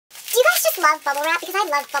love bubble wrap because I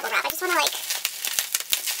love bubble wrap. I just want to like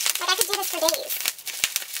I could do this for days.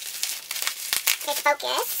 Okay,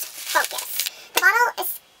 focus. Focus. The bottle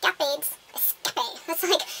escapades. Escape. That's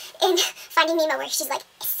like in Finding Nemo where she's like,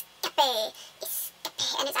 escape,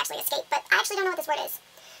 escape, and it's actually escape, but I actually don't know what this word is.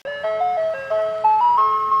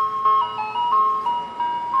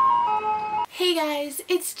 Hey guys,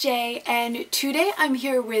 it's Jay, and today I'm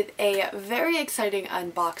here with a very exciting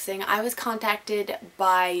unboxing. I was contacted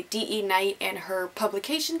by D.E. Knight and her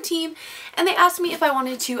publication team, and they asked me if I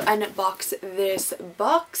wanted to unbox this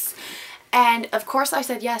box. And of course I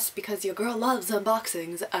said yes, because your girl loves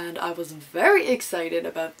unboxings, and I was very excited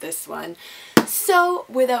about this one. So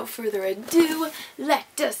without further ado,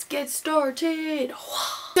 let us get started.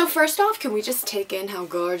 So first off, can we just take in how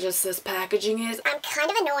gorgeous this packaging is? I'm kind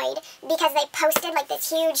of annoyed because they posted like this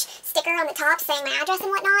huge sticker on the top saying my address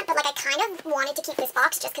and whatnot, but like I kind of wanted to keep this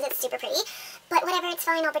box just because it's super pretty. But whatever, it's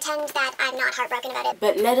fine, I'll pretend that I'm not heartbroken about it.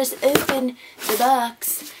 But let us open the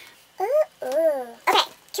box. Ooh. Okay.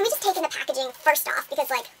 Can we just take in the packaging first off, because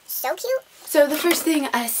like, so cute? So the first thing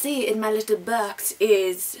I see in my little box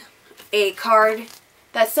is a card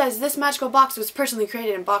that says, "This magical box was personally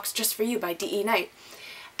created and boxed just for you by D.E. Knight."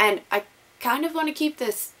 And I kind of want to keep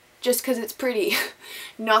this just because it's pretty.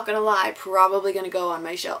 Not gonna lie, probably gonna go on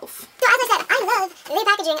my shelf. So as I said, I love the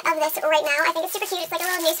packaging of this right now. I think it's super cute. It's like a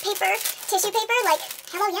little newspaper, tissue paper, like,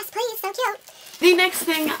 hello, yes please, so cute. The next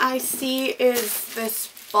thing I see is this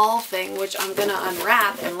ball thing, which I'm gonna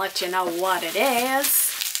unwrap and let you know what it is.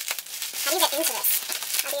 How do you get into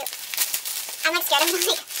this? How do you... I'm like scared of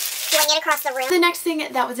like doing it across the room. The next thing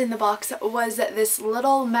that was in the box was this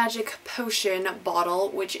little magic potion bottle,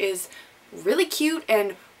 which is really cute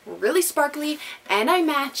and really sparkly, and I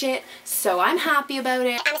match it, so I'm happy about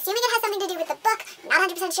it. I'm assuming it has something to do with the book, not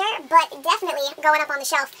 100% sure, but definitely going up on the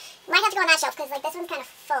shelf. Might have to go on that shelf because like this one's kind of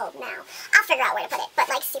full now. I'll figure out where to put it, but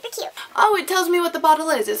like super cute. Oh, it tells me what the bottle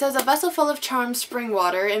is. It says, "A vessel full of charmed spring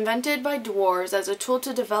water, invented by dwarves as a tool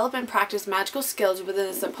to develop and practice magical skills within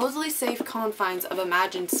the supposedly safe confines of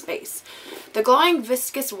imagined space. The glowing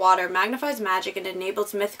viscous water magnifies magic and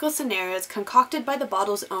enables mythical scenarios concocted by the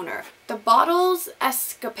bottle's owner. The bottle's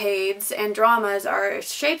escapades and dramas are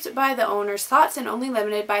shaped by the owner's thoughts and only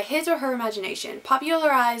limited by his or her imagination.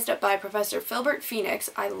 Popularized by Professor Filbert Phoenix,"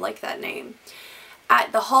 I like that name,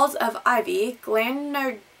 "at the halls of Ivy,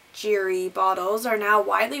 Glenargery bottles are now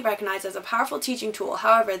widely recognized as a powerful teaching tool.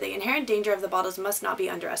 However, the inherent danger of the bottles must not be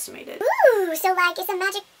underestimated." Ooh, so like it's a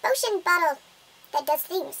magic potion bottle that does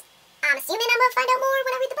things. I'm assuming I'm gonna find out more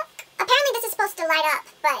when I read the book. Apparently this is supposed to light up,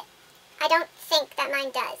 but I don't think that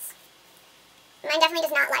mine does. Mine definitely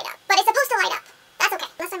does not light up, but it's supposed to light up. That's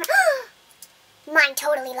okay. Unless I'm... Mine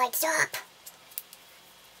totally lights up.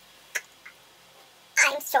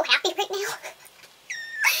 I'm so happy right now.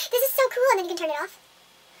 This is so cool, and then you can turn it off.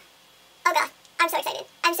 Oh god, I'm so excited.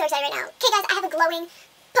 I'm so excited right now. Okay guys, I have a glowing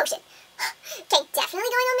potion. Okay, definitely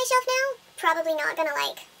going on my shelf now. Probably not gonna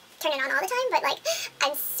like turn it on all the time, but like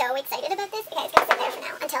I'm so excited about this. Okay, it's gonna sit there for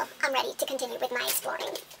now until I'm ready to continue with my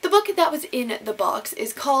exploring. The book that was in the box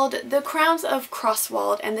is called The Crowns of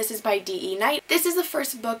Croswald, and this is by D.E. Knight. This is the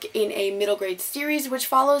first book in a middle grade series which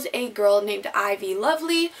follows a girl named Ivy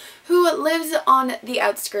Lovely who lives on the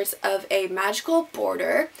outskirts of a magical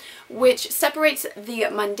border which separates the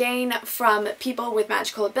mundane from people with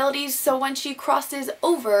magical abilities. So when she crosses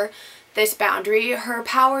over this boundary, her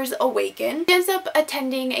powers awaken. She ends up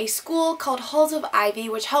attending a school called Halls of Ivy,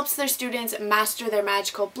 which helps their students master their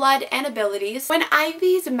magical blood and abilities. When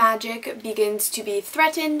Ivy's magic begins to be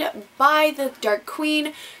threatened by the Dark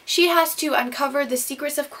Queen, she has to uncover the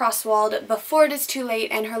secrets of Croswald before it is too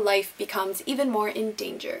late and her life becomes even more in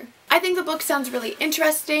danger. I think the book sounds really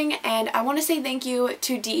interesting, and I want to say thank you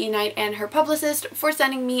to D.E. Knight and her publicist for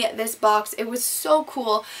sending me this box. It was so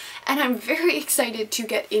cool, and I'm very excited to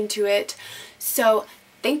get into it. So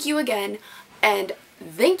thank you again, and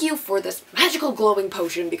thank you for this magical glowing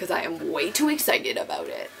potion because I am way too excited about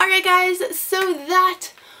it. Alright guys, so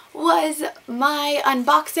that was my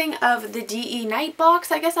unboxing of the D.E. Knight box,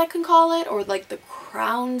 I guess I can call it, or like the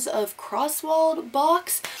Crowns of Croswald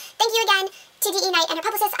box. Thank you again to D.E. Knight and her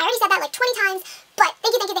publicist. I already said that like 20 times, but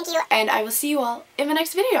thank you, thank you, thank you. And I will see you all in the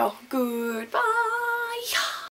next video. Goodbye!